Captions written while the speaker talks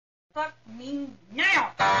fuck me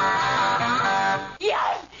now!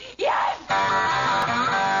 Yes! Yes!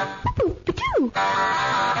 Ba-doo.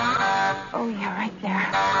 Oh, yeah, right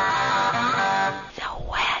there. So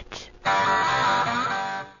wet.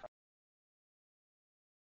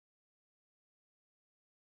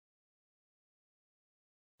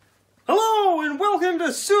 Hello and welcome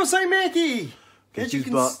to Suicide Mackie! Guess who's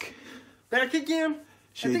back? Back again? I think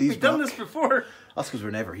Shady's we've done back. this before. That's because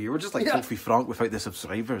we're never here. We're just like Yeah. Kofi Frank without the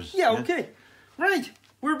subscribers. Yeah, okay. Right,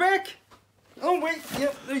 we're back. Oh, wait,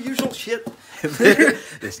 yep, the usual shit.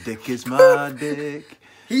 This dick is my dick.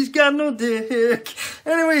 He's got no dick.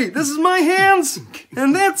 Anyway, this is my hands,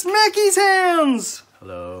 and that's Mackie's hands.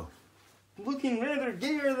 Hello. Looking rather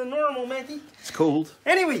gayer than normal, Mackie. It's cold.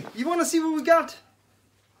 Anyway, you want to see what we got?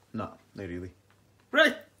 No, not really.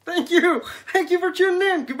 Right, thank you. Thank you for tuning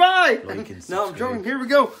in. Goodbye. Like and No, I'm subscribe. joking. Here we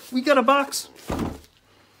go. We got a box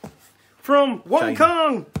from Hong China.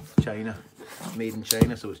 Kong. China. Made in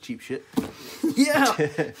China, so it's cheap shit. Yeah.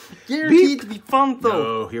 Guaranteed to be fun,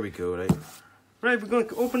 though. Oh, here we go, right? Right, we're going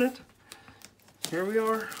to open it. Here we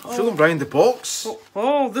are. Show them round the box.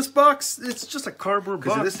 Oh, this box, it's just a cardboard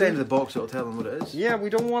Because box. at this end of the box, it'll tell them what it is. Yeah, we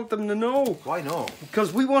don't want them to know. Why not?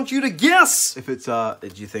 Because we want you to guess. If it's do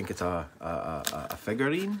you think it's a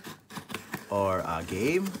figurine? Or a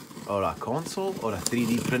game? Or a console? Or a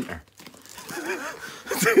 3D printer?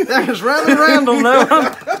 That is rather random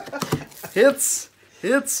now. It's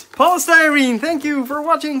polystyrene. Thank you for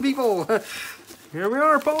watching, people. Here we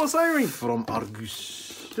are, polystyrene. From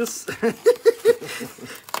Argus. Just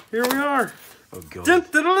here we are. Oh god. Dun,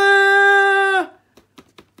 dun, dun, dun.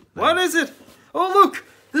 What is it? Oh look,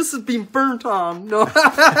 this has been burnt on. No,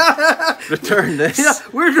 Return this. yeah,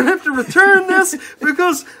 we're gonna have to return this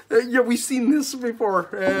because yeah, we've seen this before.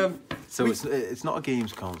 So it's not a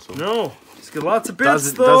games console. No, it's got lots of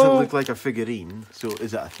bits though. Doesn't look like a figurine. So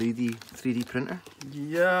is it a 3D printer?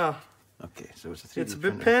 Yeah, Okay, so it's a 3D it's a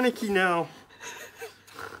bit printer. panicky now.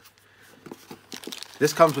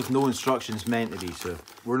 This comes with no instructions meant to be, so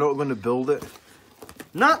we're not going to build it.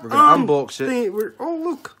 Not We're gonna unbox it. Oh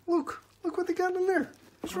look what they got in there.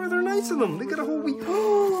 It's rather nice of them. They got a whole wee.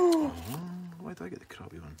 Oh, Why do I get the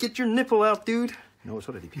crappy one? get your nipple out, dude. No, it's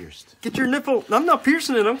already pierced. Get your nipple. I'm not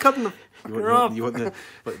piercing it. I'm cutting the You fucker off. want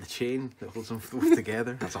the chain that holds them both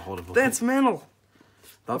together? That's a horrible That's thing. mental.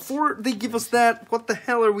 That's Before they give us that, what the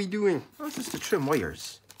hell are we doing? That's just to trim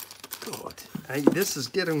wires. God. Hey, this is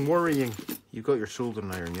getting worrying. You've got your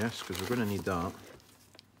soldering iron, yes? Because we're going to need that.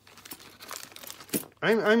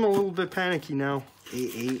 I'm a little bit panicky now.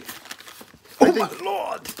 8. I Oh think- my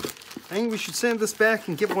lord! I think we should send this back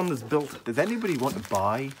and get one that's built. Does anybody want to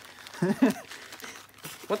buy?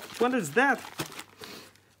 What is that?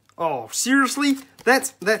 Oh, seriously?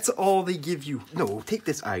 That's all they give you. No, take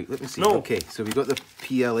this out. Let me see. No. Okay, so we got the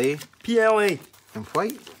PLA PLA. in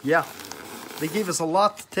white. Yeah. They gave us a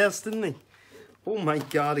lot to test, didn't they? Oh my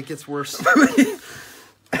god, it gets worse.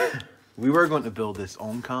 We were going to build this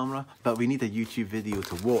on camera, but we need a YouTube video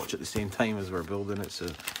to watch at the same time as we're building it, so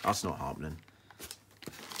that's not happening.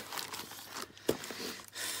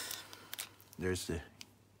 There's the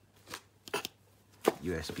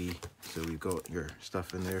USB, so we've got your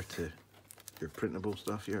stuff in there to your printable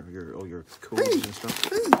stuff, all your codes Hey, and stuff.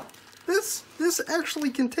 hey, this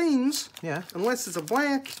actually contains, Yeah. unless it's a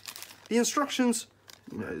blank, the instructions.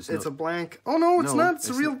 No, It's not- a blank. Oh no, it's not. It's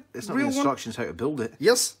a real, It's not real the one. instructions how to build it.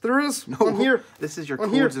 Yes, there is. No, On here. This is your On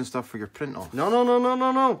codes here. and stuff for your print off.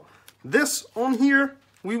 No. This on here.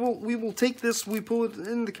 We will take this. We pull it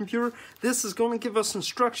in the computer. This is going to give us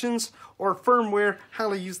instructions or firmware how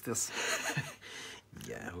to use this.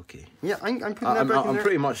 Yeah, okay. Yeah, I'm putting that back in I'm there.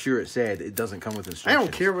 pretty much sure it said it doesn't come with I instructions.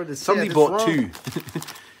 don't care what it said. Somebody it's bought wrong. 2.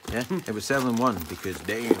 Yeah, it was selling 1 because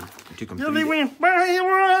damn, it took them Yeah, 3 they days. went buy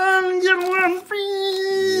one get one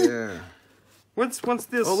free. Yeah. What's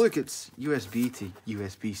this? Oh look, it's USB to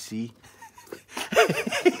USB-C.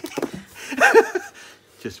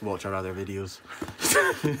 Just watch our other videos.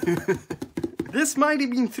 This might have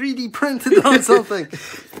been 3D printed on something.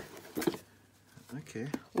 Okay.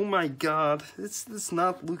 Oh my god, it's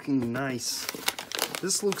not looking nice.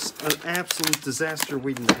 This looks an absolute disaster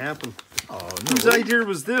waiting to happen. Oh Whose no. idea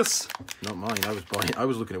was this? Not mine. I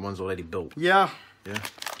was looking at ones already built. Yeah, Yeah.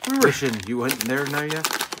 we were. Listen, you went there now, yeah?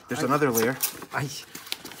 There's another layer. Okay.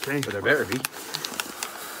 But there better be.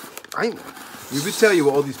 I We would tell you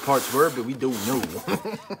what all these parts were, but we don't know.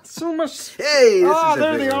 so much. Hey, this Ah, is a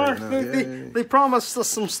there bit they are. right now. They promised us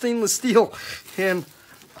some stainless steel, and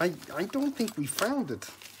I don't think we found it.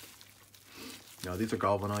 No, these are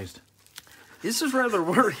galvanized. This is rather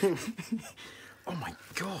worrying. Oh my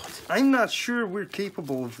god. I'm not sure we're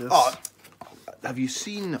capable of this. Oh, have you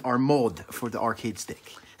seen our mod for the arcade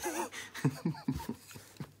stick?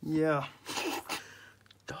 Yeah.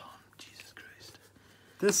 Damn, Jesus Christ.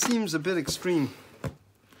 This seems a bit extreme.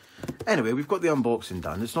 Anyway, we've got the unboxing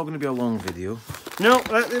done. It's not going to be a long video. No,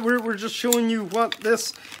 we're just showing you what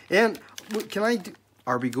this, and can I do...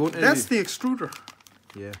 Are we going to... That's the extruder.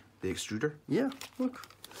 Yeah, the extruder. Yeah, look.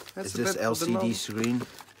 That's Is this LCD screen?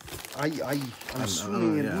 I'm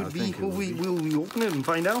assuming it would be. Will we open it and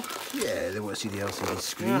find out? Yeah, they want to see the LCD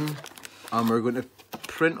screen. And we're going to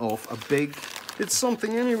print off a big... It's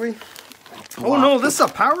something anyway. Oh no, this is a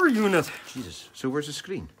power unit. Jesus. So where's the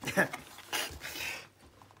screen?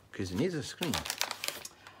 Because it needs a screen.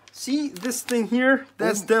 See this thing here?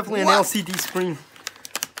 That's definitely an LCD screen.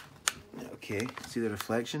 Okay, see the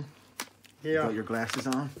reflection? Yeah. Got your glasses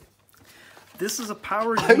on? This is a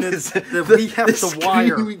power unit that we have to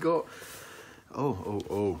wire. We got...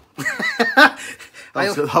 Oh.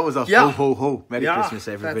 that was a Yeah. ho ho ho. Merry Yeah, Christmas,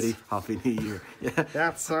 everybody. Happy New Year. Yeah.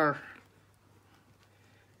 That's our...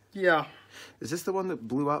 Yeah. Is this the one that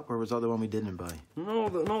blew up, or was that the one we didn't buy? No,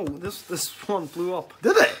 this one blew up.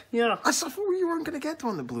 Did it? Yeah. I thought you weren't going to get the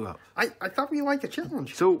one that blew up. I thought we liked the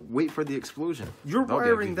challenge. So, wait for the explosion. You're That'll be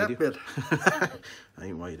a wiring good that video. bit. I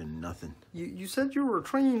ain't wiring nothing. You said you were a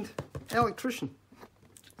trained electrician.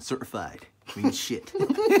 Certified. Means shit.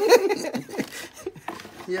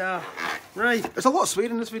 Yeah. Right. There's a lot of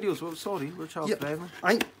swearing in this video, so sorry. We're child friendly.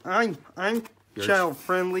 I'm You're child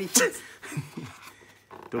friendly.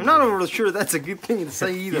 I'm not really sure that's a good thing to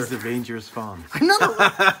say either. He's the Rangers fan. I'm not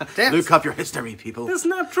a... Look up your history, people. That's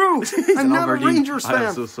not true. I'm not a Rangers fan.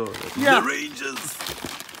 I'm so sorry. Yeah. The Rangers.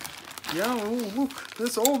 Yeah, oh, look.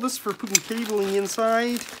 This for putting cabling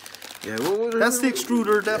inside. Yeah, That's the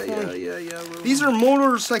extruder, definitely. Yeah. These are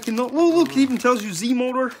motors I can... Oh, look, it even tells you Z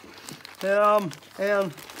motor. And...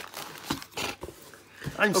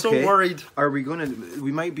 I'm so worried. Are we gonna...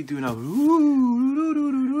 We might be doing a...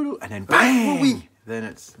 And then bang! Then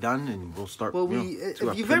it's done and we'll start... Well, if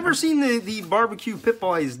you've ever seen the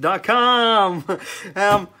barbecuepitboys.com...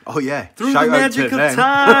 oh, yeah. Through Shout the out magic to of them.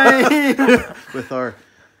 time... With our...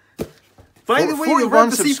 By the way, the 41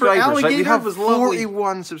 recipe for subscribers. alligator We have was lovely.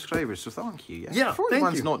 41 subscribers, so thank you. Yeah, 41's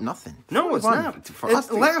thank you. not nothing. No, it's 41 not. for us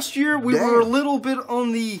to- Last year, we Damn. were a little bit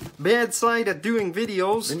on the bad side at doing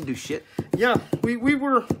videos. Didn't do shit. Yeah, we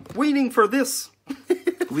were waiting for this.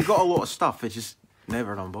 We got a lot of stuff, it just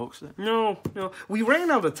never unboxed it. No. We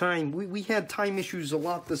ran out of time. We had time issues a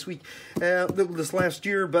lot this week, this last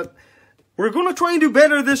year, but we're going to try and do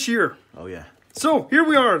better this year. Oh, yeah. So, here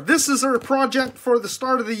we are. This is our project for the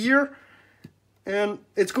start of the year. And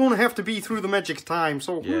it's going to have to be through the magic of time.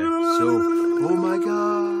 So, oh my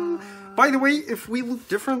god. By the way, if we look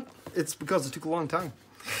different, it's because it took a long time.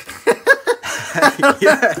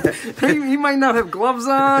 He might not have gloves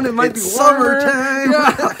on. It might be warmer. Summertime.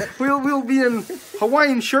 Yeah. We'll be in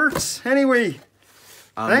Hawaiian shirts. Anyway,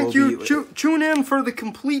 thank you. Tune in for the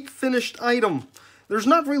complete finished item. There's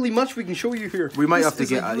not really much we can show you here. We might This have to is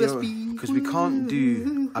get a USB. because we can't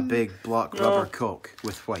do a big black rubber cock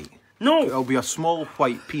with white. No. It'll be a small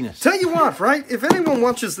white penis. Tell you what, right? If anyone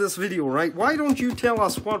watches this video, right, why don't you tell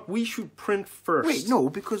us what we should print first? Wait, no,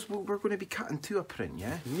 because we're going to be cutting to a print,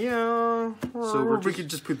 yeah? Yeah. Or we just- could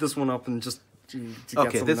just put this one up and just...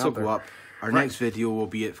 Okay, this will go up. Our next video will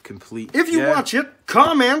be at complete. If you watch it,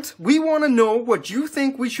 comment. We want to know what you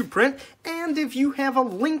think we should print. And if you have a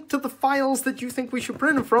link to the files that you think we should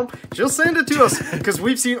print them from, just send it to us. Because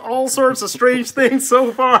we've seen all sorts of strange things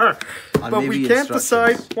so far. And But we maybe can't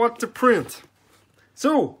decide instructions. what to print.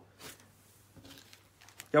 So,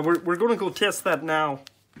 yeah, we're going to go test that now.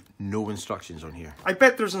 No instructions on here. I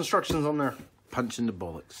bet there's instructions on there. Punch in the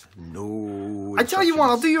bollocks. No. I tell you what,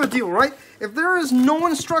 I'll do you a deal, right? If there is no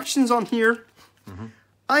instructions on here,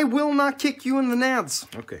 I will not kick you in the nads.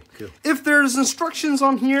 Okay, cool. If there's instructions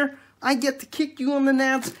on here, I get to kick you in the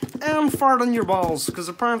nads and fart on your balls, because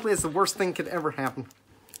apparently it's the worst thing could ever happen.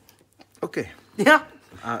 Okay. Yeah.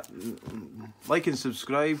 Like and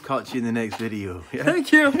subscribe. Catch you in the next video. Yeah?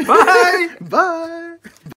 Thank you. Bye. Bye.